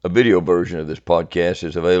A video version of this podcast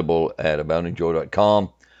is available at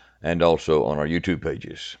aboundingjoy.com and also on our YouTube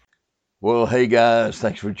pages. Well, hey guys,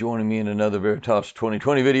 thanks for joining me in another Veritas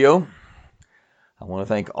 2020 video. I want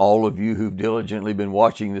to thank all of you who've diligently been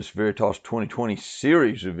watching this Veritas 2020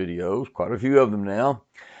 series of videos, quite a few of them now.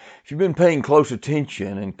 If you've been paying close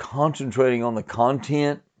attention and concentrating on the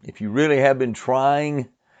content, if you really have been trying,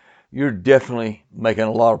 you're definitely making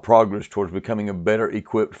a lot of progress towards becoming a better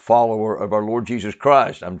equipped follower of our Lord Jesus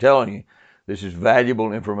Christ. I'm telling you, this is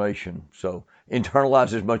valuable information, so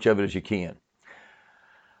internalize as much of it as you can.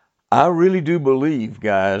 I really do believe,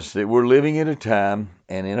 guys, that we're living at a time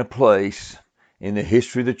and in a place in the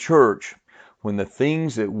history of the church when the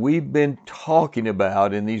things that we've been talking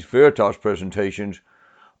about in these Veritas presentations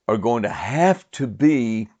are going to have to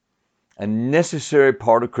be a necessary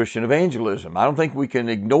part of Christian evangelism. I don't think we can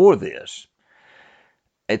ignore this.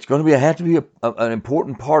 It's going to have to be an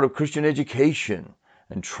important part of Christian education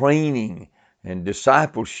and training and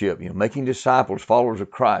discipleship, making disciples, followers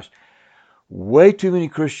of Christ. Way too many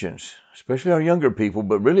Christians, especially our younger people,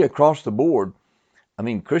 but really across the board,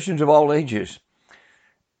 Christians of all ages,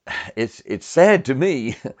 it's sad to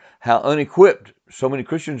me how unequipped so many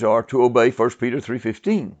Christians are to obey 1 Peter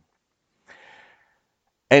 3:15.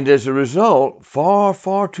 And as a result, far,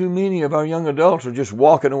 far too many of our young adults are just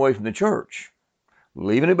walking away from the church,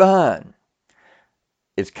 leaving it behind.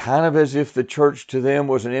 It's kind of as if the church to them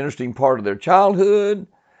was an interesting part of their childhood,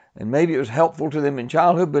 and maybe it was helpful to them in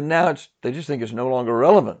childhood, but now they just think it's no longer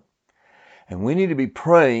relevant. And we need to be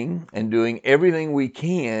praying and doing everything we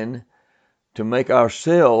can to make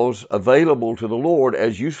ourselves available to the Lord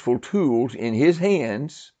as useful tools in His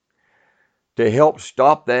hands to help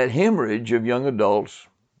stop that hemorrhage of young adults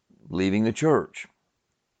leaving the church.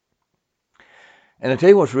 And I tell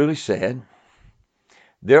you what's really sad.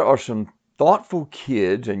 There are some thoughtful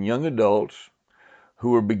kids and young adults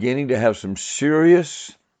who are beginning to have some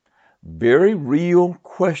serious, very real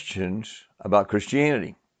questions about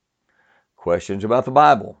Christianity. Questions about the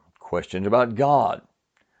Bible. Questions about God.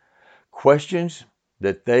 Questions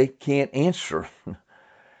that they can't answer.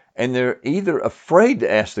 And they're either afraid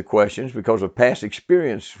to ask the questions because of past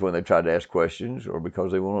experience when they tried to ask questions, or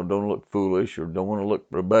because they don't look foolish or don't want to look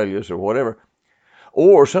rebellious or whatever.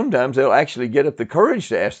 Or sometimes they'll actually get up the courage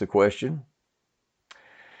to ask the question.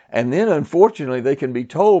 And then, unfortunately, they can be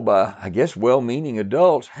told by, I guess, well-meaning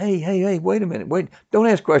adults, hey, wait a minute, don't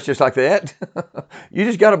ask questions like that. You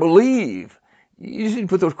just got to believe. You just need to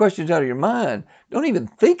put those questions out of your mind. Don't even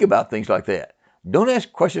think about things like that. Don't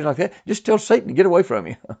ask questions like that. Just tell Satan to get away from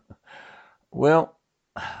you. Well,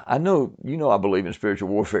 I know, I believe in spiritual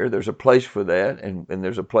warfare. There's a place for that, and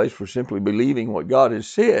there's a place for simply believing what God has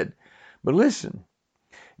said. But listen,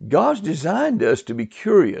 God's designed us to be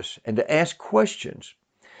curious and to ask questions.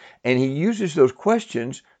 And He uses those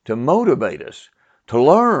questions to motivate us, to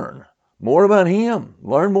learn more about Him,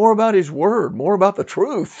 learn more about His Word, more about the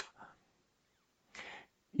truth.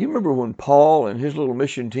 You remember when Paul and his little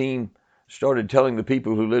mission team started telling the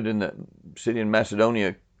people who lived in that city in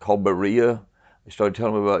Macedonia called Berea, they started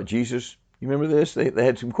telling them about Jesus. You remember this? They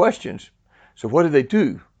had some questions. So what did they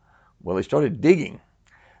do? Well, they started digging.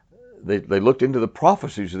 They looked into the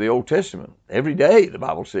prophecies of the Old Testament. Every day, the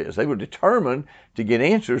Bible says, they were determined to get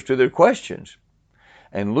answers to their questions.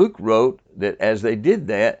 And Luke wrote that as they did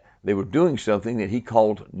that, they were doing something that he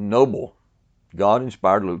called noble. God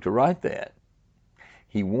inspired Luke to write that.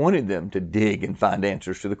 He wanted them to dig and find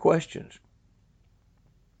answers to the questions.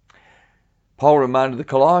 Paul reminded the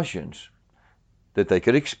Colossians that they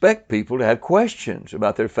could expect people to have questions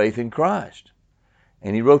about their faith in Christ.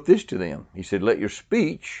 And he wrote this to them. He said, let your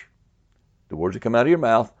speech, the words that come out of your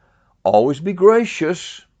mouth, always be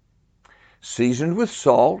gracious, seasoned with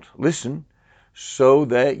salt, listen, so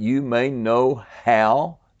that you may know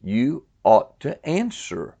how you ought to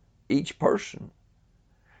answer each person.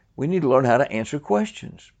 We need to learn how to answer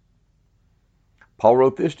questions. Paul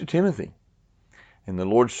wrote this to Timothy. And the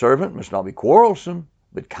Lord's servant must not be quarrelsome,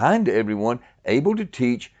 but kind to everyone, able to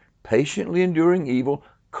teach, patiently enduring evil,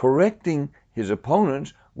 correcting his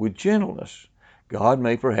opponents with gentleness. God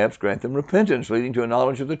may perhaps grant them repentance, leading to a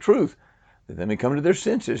knowledge of the truth, that they may come to their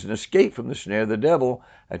senses and escape from the snare of the devil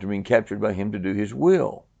after being captured by him to do his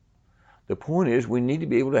will. The point is, we need to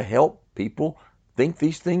be able to help people think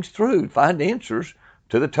these things through, find answers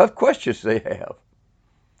to the tough questions they have.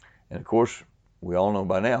 And of course, we all know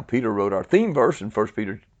by now, Peter wrote our theme verse in 1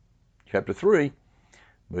 Peter chapter 3,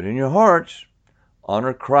 but in your hearts,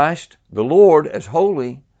 honor Christ the Lord as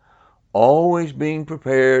holy, always being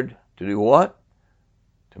prepared to do what?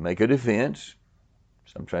 To make a defense.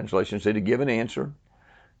 Some translations say to give an answer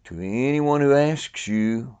to anyone who asks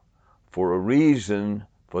you for a reason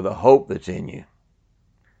for the hope that's in you,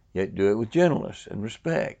 yet do it with gentleness and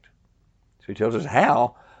respect. So he tells us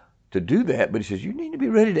how to do that, but he says you need to be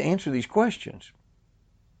ready to answer these questions.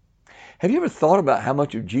 Have you ever thought about how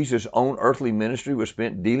much of Jesus' own earthly ministry was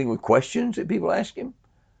spent dealing with questions that people ask him?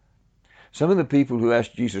 Some of the people who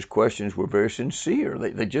asked Jesus questions were very sincere.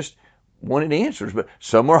 They just wanted answers, but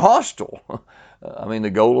some were hostile. I mean, the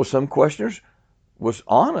goal of some questioners was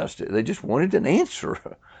honest. They just wanted an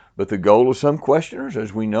answer. But the goal of some questioners,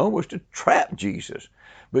 as we know, was to trap Jesus.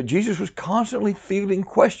 But Jesus was constantly fielding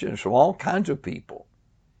questions from all kinds of people.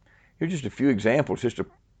 Here's just a few examples just to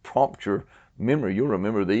prompt your memory. You'll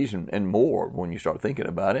remember these and more when you start thinking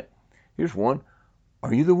about it. Here's one.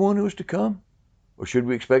 Are you the one who is to come? Or should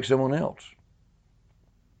we expect someone else?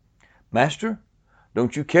 Master,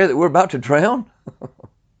 don't you care that we're about to drown?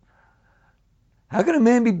 How can a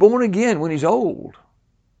man be born again when he's old?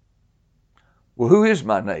 Well, who is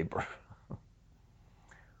my neighbor?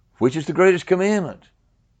 Which is the greatest commandment?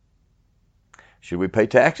 Should we pay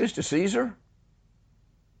taxes to Caesar?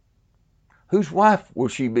 Whose wife will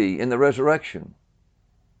she be in the resurrection?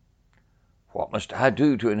 What must I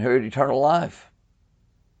do to inherit eternal life?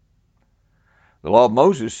 The law of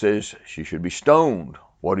Moses says she should be stoned.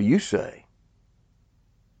 What do you say?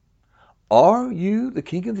 Are you the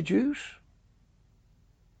king of the Jews?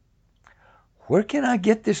 Where can I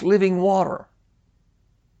get this living water?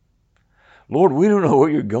 Lord, we don't know where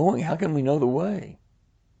you're going. How can we know the way?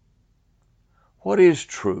 What is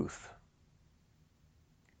truth?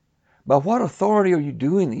 By what authority are you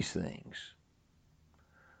doing these things?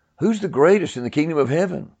 Who's the greatest in the kingdom of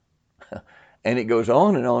heaven? And it goes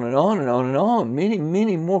on and on and on and on and on. Many,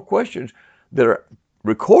 many more questions that are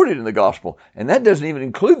recorded in the gospel. And that doesn't even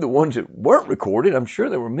include the ones that weren't recorded. I'm sure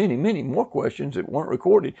there were many, many more questions that weren't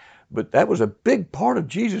recorded. But that was a big part of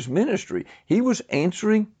Jesus' ministry. He was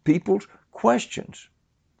answering people's questions.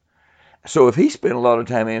 So if he spent a lot of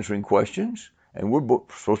time answering questions, and we're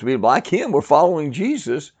supposed to be like him, we're following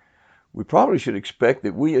Jesus, we probably should expect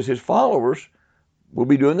that we as his followers will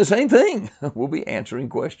be doing the same thing. We'll be answering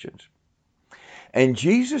questions. And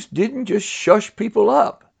Jesus didn't just shush people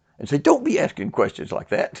up and say, don't be asking questions like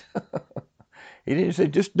that. He didn't say,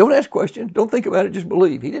 just don't ask questions. Don't think about it. Just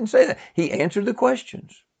believe. He didn't say that. He answered the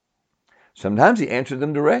questions. Sometimes he answered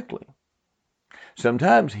them directly.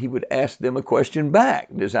 Sometimes he would ask them a question back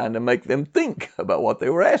designed to make them think about what they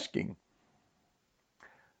were asking.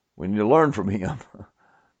 We need to learn from him.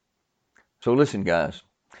 So listen, guys,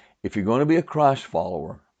 if you're going to be a Christ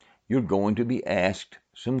follower, you're going to be asked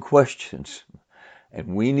some questions.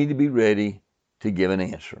 And we need to be ready to give an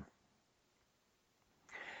answer.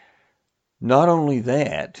 Not only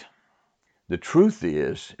that, the truth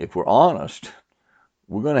is, if we're honest,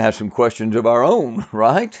 we're going to have some questions of our own,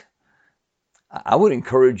 right? I would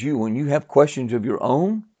encourage you, when you have questions of your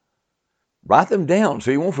own, write them down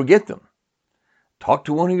so you won't forget them. Talk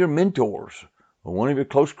to one of your mentors or one of your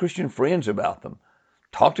close Christian friends about them.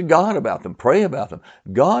 Talk to God about them. Pray about them.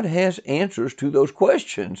 God has answers to those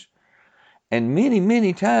questions. And many,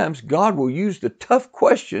 many times, God will use the tough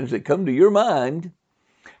questions that come to your mind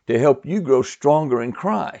to help you grow stronger in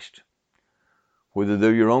Christ. Whether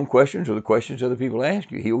they're your own questions or the questions other people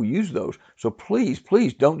ask you, he will use those. So please,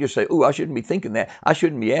 please don't just say, oh, I shouldn't be thinking that. I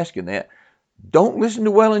shouldn't be asking that. Don't listen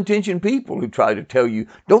to well-intentioned people who try to tell you,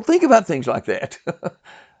 don't think about things like that.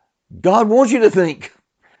 God wants you to think.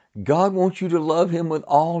 God wants you to love him with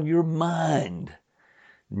all your mind,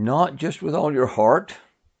 not just with all your heart.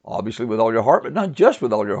 Obviously with all your heart, but not just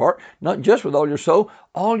with all your heart, not just with all your soul,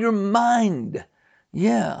 all your mind.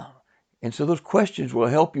 Yeah. And so those questions will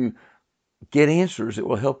help you get answers that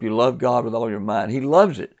will help you love God with all your mind. He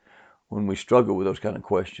loves it when we struggle with those kind of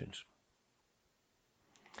questions.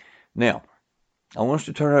 Now, I want us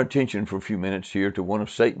to turn our attention for a few minutes here to one of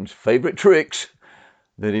Satan's favorite tricks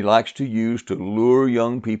that he likes to use to lure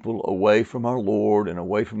young people away from our Lord and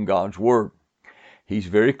away from God's Word. He's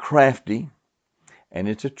very crafty. And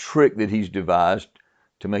it's a trick that he's devised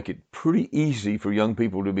to make it pretty easy for young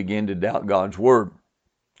people to begin to doubt God's Word.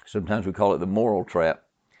 Sometimes we call it the moral trap.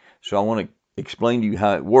 So I want to explain to you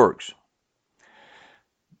how it works.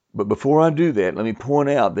 But before I do that, let me point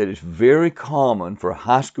out that it's very common for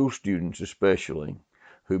high school students especially,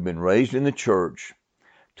 who've been raised in the church,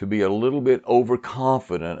 to be a little bit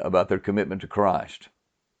overconfident about their commitment to Christ.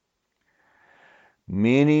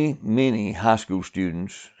 Many, many high school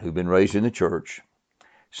students who've been raised in the church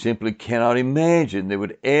simply cannot imagine there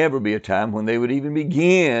would ever be a time when they would even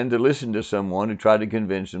begin to listen to someone who tried to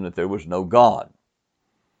convince them that there was no God.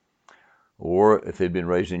 or if they've been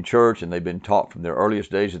raised in church and they've been taught from their earliest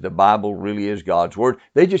days that the Bible really is God's Word,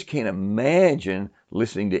 they just can't imagine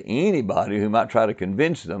listening to anybody who might try to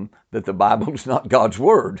convince them that the Bible is not God's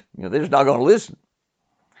Word. They're just not going to listen.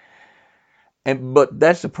 But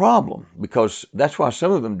that's the problem, because that's why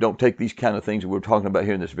some of them don't take these kind of things that we're talking about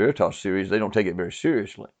here in this Veritas series. They don't take it very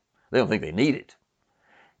seriously. They don't think they need it.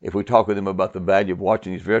 If we talk with them about the value of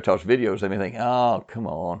watching these Veritas videos, they may think, oh, come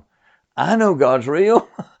on. I know God's real.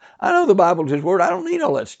 I know the Bible is His Word. I don't need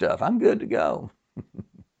all that stuff. I'm good to go.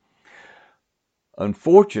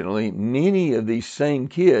 Unfortunately, many of these same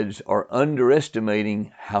kids are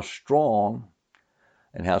underestimating how strong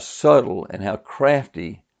and how subtle and how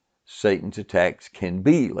crafty Satan's attacks can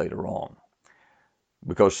be later on.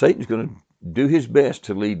 Because Satan's going to do his best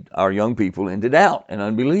to lead our young people into doubt and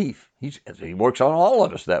unbelief. He works on all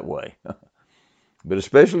of us that way, but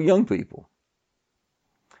especially young people.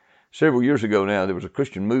 Several years ago now, there was a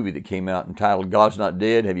Christian movie that came out entitled God's Not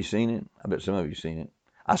Dead. Have you seen it? I bet some of you have seen it.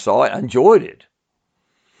 I saw it. I enjoyed it.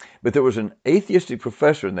 But there was an atheistic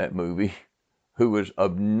professor in that movie who was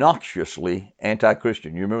obnoxiously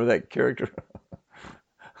anti-Christian. You remember that character?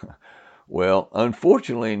 Well,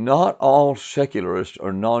 unfortunately, not all secularist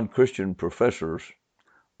or non-Christian professors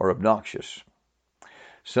are obnoxious.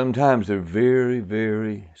 Sometimes they're very,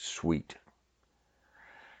 very sweet.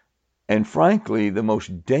 And frankly, the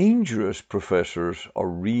most dangerous professors are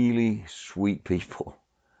really sweet people.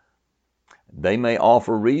 They may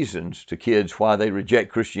offer reasons to kids why they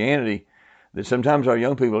reject Christianity that sometimes our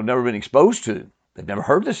young people have never been exposed to. They've never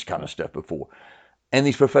heard this kind of stuff before. And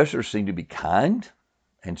these professors seem to be kind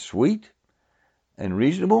and sweet and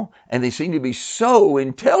reasonable, and they seem to be so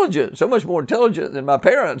intelligent, so much more intelligent than my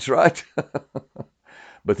parents, right?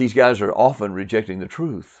 But these guys are often rejecting the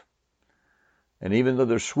truth. And even though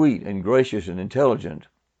they're sweet and gracious and intelligent,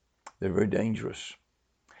 they're very dangerous.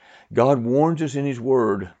 God warns us in His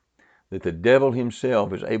Word that the devil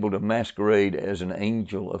himself is able to masquerade as an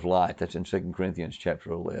angel of light. That's in 2 Corinthians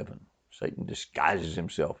chapter 11. Satan disguises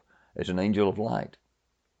himself as an angel of light.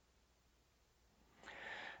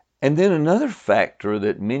 And then another factor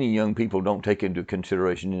that many young people don't take into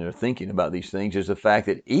consideration in their thinking about these things is the fact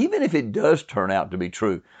that even if it does turn out to be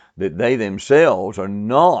true that they themselves are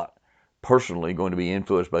not personally going to be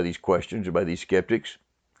influenced by these questions or by these skeptics,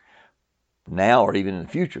 now or even in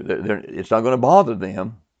the future, it's not going to bother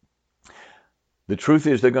them. The truth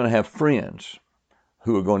is they're going to have friends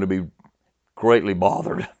who are going to be greatly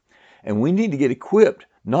bothered. And we need to get equipped,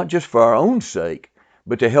 not just for our own sake,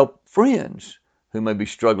 but to help friends who may be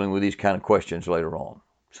struggling with these kind of questions later on.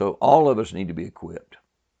 So all of us need to be equipped.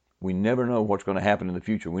 We never know what's going to happen in the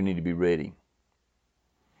future. We need to be ready.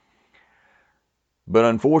 But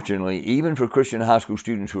unfortunately, even for Christian high school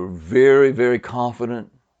students who are very, very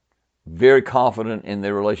confident in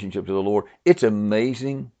their relationship to the Lord, it's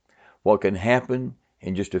amazing what can happen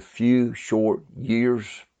in just a few short years,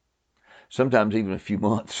 sometimes even a few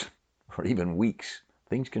months or even weeks.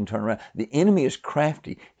 Things can turn around. The enemy is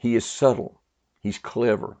crafty. He is subtle. He's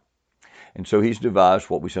clever. And so he's devised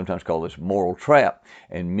what we sometimes call this moral trap.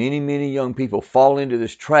 And many, many young people fall into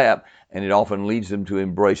this trap, and it often leads them to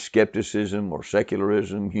embrace skepticism or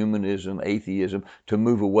secularism, humanism, atheism, to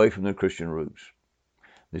move away from their Christian roots.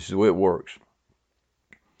 This is the way it works.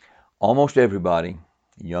 Almost everybody,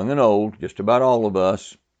 young and old, just about all of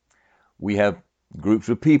us, we have groups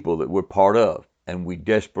of people that we're part of, and we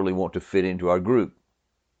desperately want to fit into our group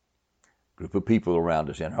of people around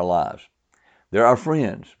us in our lives. They're our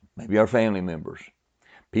friends, maybe our family members,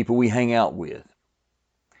 people we hang out with.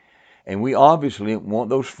 And we obviously want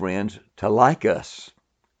those friends to like us.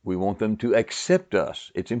 We want them to accept us.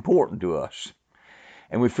 It's important to us.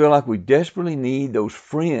 And we feel like we desperately need those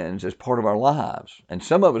friends as part of our lives. And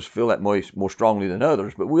some of us feel that more strongly than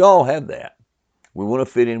others, but we all have that. We want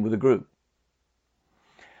to fit in with a group.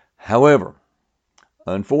 However,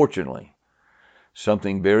 unfortunately,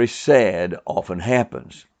 something very sad often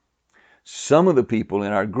happens. Some of the people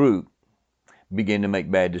in our group begin to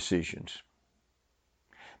make bad decisions.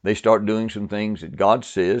 They start doing some things that God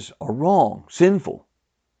says are wrong, sinful.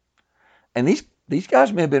 And these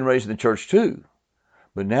guys may have been raised in the church too,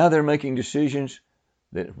 but now they're making decisions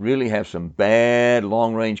that really have some bad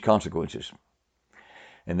long-range consequences.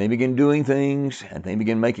 And they begin doing things, and they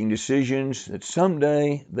begin making decisions that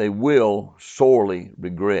someday they will sorely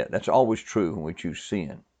regret. That's always true when we choose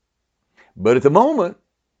sin. But at the moment,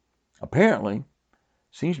 apparently,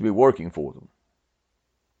 seems to be working for them.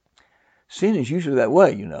 Sin is usually that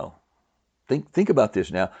way, you know. Think about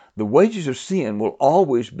this now. The wages of sin will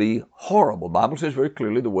always be horrible. The Bible says very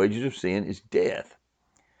clearly the wages of sin is death.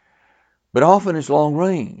 But often it's long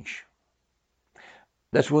range.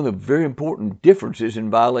 That's one of the very important differences in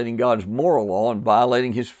violating God's moral law and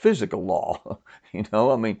violating his physical law.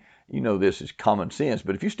 I mean, this is common sense,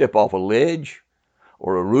 but if you step off a ledge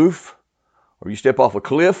or a roof or you step off a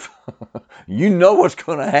cliff, you know what's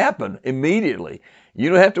going to happen immediately. You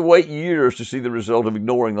don't have to wait years to see the result of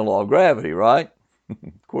ignoring the law of gravity, right?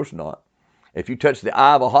 Of course not. If you touch the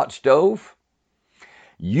eye of a hot stove,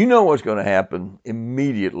 you know what's going to happen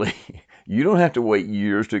immediately. You don't have to wait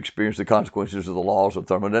years to experience the consequences of the laws of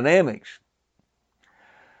thermodynamics.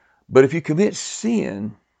 But if you commit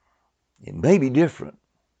sin, it may be different.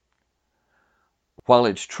 While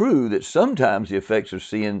it's true that sometimes the effects of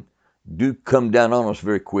sin do come down on us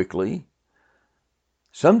very quickly,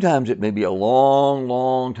 sometimes it may be a long,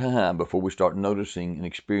 long time before we start noticing and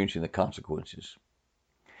experiencing the consequences.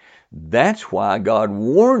 That's why God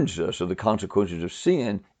warns us of the consequences of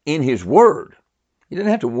sin in his word. He doesn't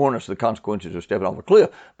have to warn us of the consequences of stepping off a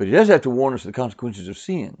cliff, but he does have to warn us of the consequences of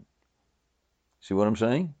sin. See what I'm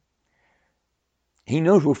saying? He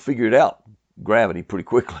knows we'll figure it out, gravity, pretty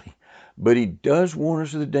quickly. But he does warn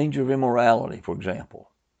us of the danger of immorality, for example.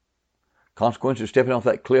 Consequences of stepping off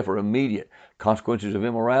that cliff are immediate. Consequences of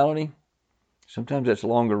immorality, sometimes that's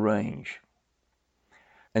longer range.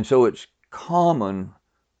 And so it's common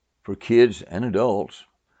for kids and adults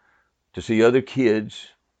to see other kids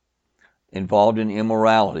involved in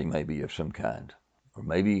immorality, maybe of some kind, or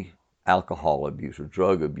maybe alcohol abuse or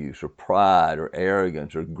drug abuse or pride or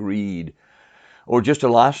arrogance or greed, or just a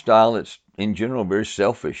lifestyle that's in general very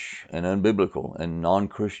selfish and unbiblical and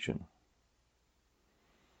non-Christian.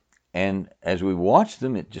 And as we watch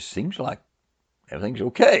them, it just seems like everything's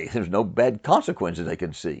okay. There's no bad consequences they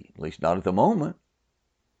can see, at least not at the moment.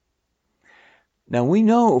 Now we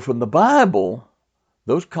know from the Bible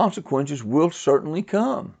those consequences will certainly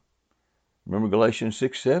come. Remember Galatians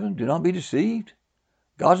 6:7? Do not be deceived.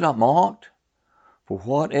 God's not mocked. For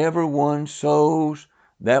whatever one sows,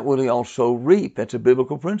 that will he also reap. That's a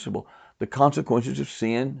biblical principle. The consequences of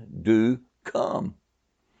sin do come.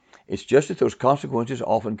 It's just that those consequences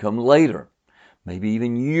often come later, maybe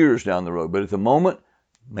even years down the road, but at the moment,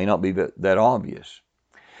 it may not be that obvious.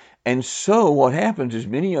 And so what happens is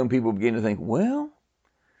many young people begin to think, well,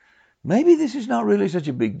 maybe this is not really such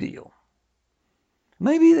a big deal.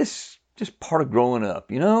 Maybe this is just part of growing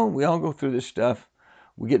up. We all go through this stuff.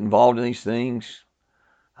 We get involved in these things.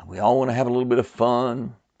 We all want to have a little bit of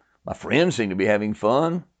fun. My friends seem to be having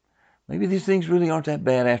fun. Maybe these things really aren't that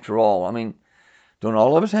bad after all. I mean, don't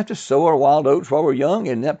all of us have to sow our wild oats while we're young?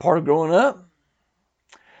 Isn't that part of growing up?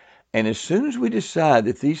 And as soon as we decide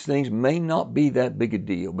that these things may not be that big a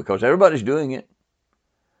deal, because everybody's doing it,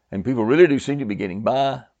 and people really do seem to be getting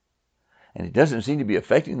by, and it doesn't seem to be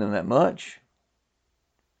affecting them that much,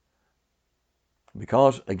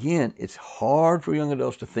 because, again, it's hard for young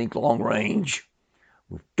adults to think long range.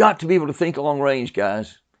 We've got to be able to think long range,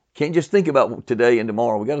 guys. Can't just think about today and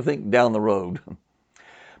tomorrow. We've got to think down the road.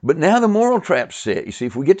 But now the moral trap's set. You see,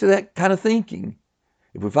 if we get to that kind of thinking,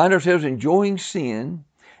 if we find ourselves enjoying sin,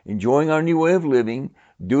 enjoying our new way of living,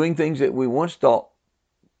 doing things that we once thought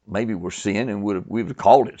maybe were sin, and we would have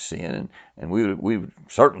called it sin, and we would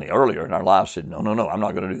certainly earlier in our lives said, no, I'm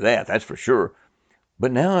not going to do that. That's for sure.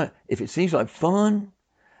 But now, if it seems like fun,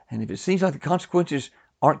 and if it seems like the consequences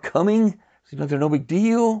aren't coming, seems like they're no big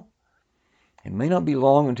deal, it may not be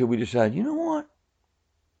long until we decide, you know what?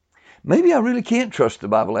 Maybe I really can't trust the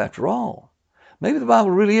Bible after all. Maybe the Bible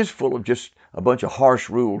really is full of just a bunch of harsh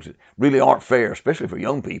rules that really aren't fair, especially for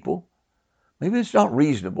young people. Maybe it's not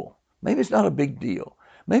reasonable. Maybe it's not a big deal.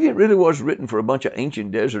 Maybe it really was written for a bunch of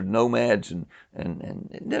ancient desert nomads, and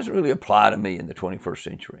it doesn't really apply to me in the 21st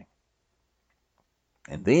century.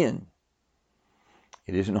 And then,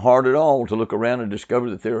 it isn't hard at all to look around and discover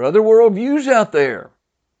that there are other worldviews out there,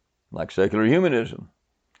 like secular humanism.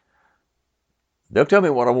 They'll tell me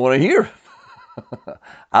what I want to hear.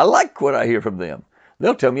 I like what I hear from them.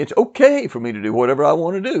 They'll tell me it's okay for me to do whatever I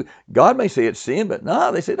want to do. God may say it's sin, but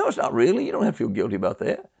they say, no, it's not really. You don't have to feel guilty about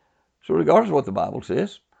that. So regardless of what the Bible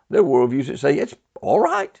says, there are worldviews that say it's all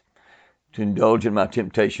right to indulge in my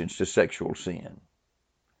temptations to sexual sin.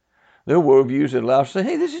 There are worldviews that allow us to say,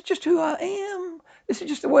 hey, this is just who I am. This is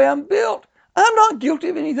just the way I'm built. I'm not guilty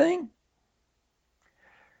of anything.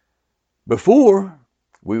 Before,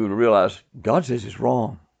 we would realize God says it's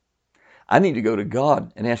wrong. I need to go to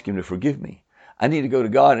God and ask him to forgive me. I need to go to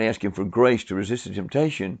God and ask him for grace to resist the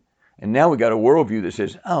temptation. And now we got a worldview that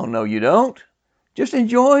says, oh, no, you don't. Just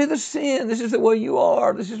enjoy the sin. This is the way you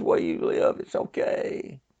are. This is the way you live. It's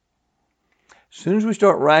okay. As soon as we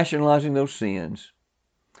start rationalizing those sins,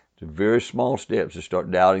 it's very small steps to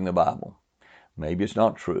start doubting the Bible. Maybe it's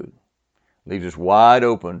not true. Leaves us wide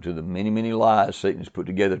open to the many, many lies Satan has put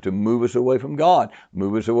together to move us away from God,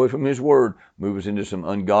 move us away from His Word, move us into some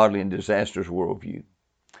ungodly and disastrous worldview.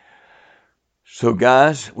 So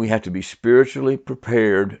guys, we have to be spiritually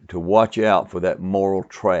prepared to watch out for that moral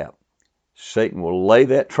trap. Satan will lay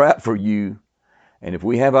that trap for you, and if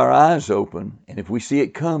we have our eyes open, and if we see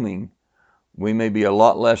it coming, we may be a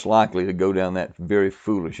lot less likely to go down that very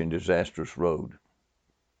foolish and disastrous road.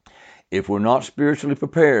 If we're not spiritually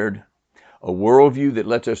prepared, a worldview that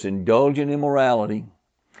lets us indulge in immorality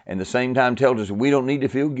and at the same time tells us we don't need to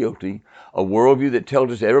feel guilty, a worldview that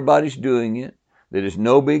tells us everybody's doing it, that it's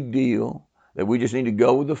no big deal, that we just need to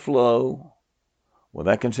go with the flow, well,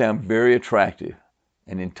 that can sound very attractive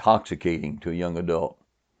and intoxicating to a young adult,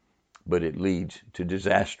 but it leads to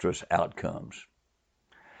disastrous outcomes.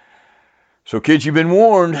 So kids, you've been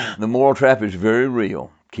warned. The moral trap is very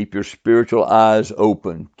real. Keep your spiritual eyes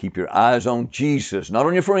open. Keep your eyes on Jesus, not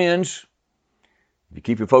on your friends. If you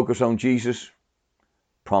keep your focus on Jesus,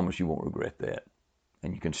 promise you won't regret that.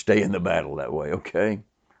 And you can stay in the battle that way, okay?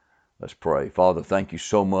 Let's pray. Father, thank you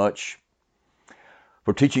so much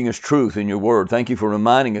for teaching us truth in your word. Thank you for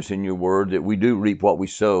reminding us in your word that we do reap what we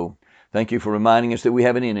sow. Thank you for reminding us that we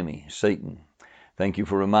have an enemy, Satan. Thank you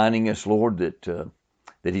for reminding us, Lord, that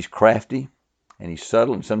he's crafty and he's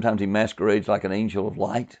subtle, and sometimes he masquerades like an angel of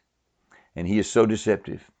light, and he is so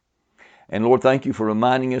deceptive. And Lord, thank you for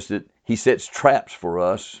reminding us that he sets traps for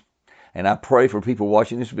us. And I pray for people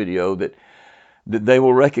watching this video that they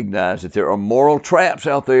will recognize that there are moral traps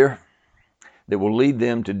out there that will lead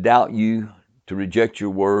them to doubt you, to reject your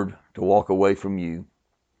word, to walk away from you,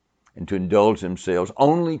 and to indulge themselves,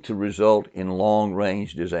 only to result in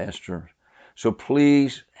long-range disaster. So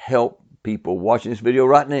please help people watching this video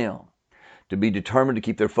right now to be determined to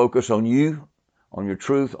keep their focus on you, on your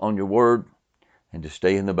truth, on your word, and to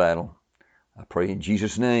stay in the battle. I pray in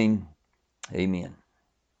Jesus' name, amen.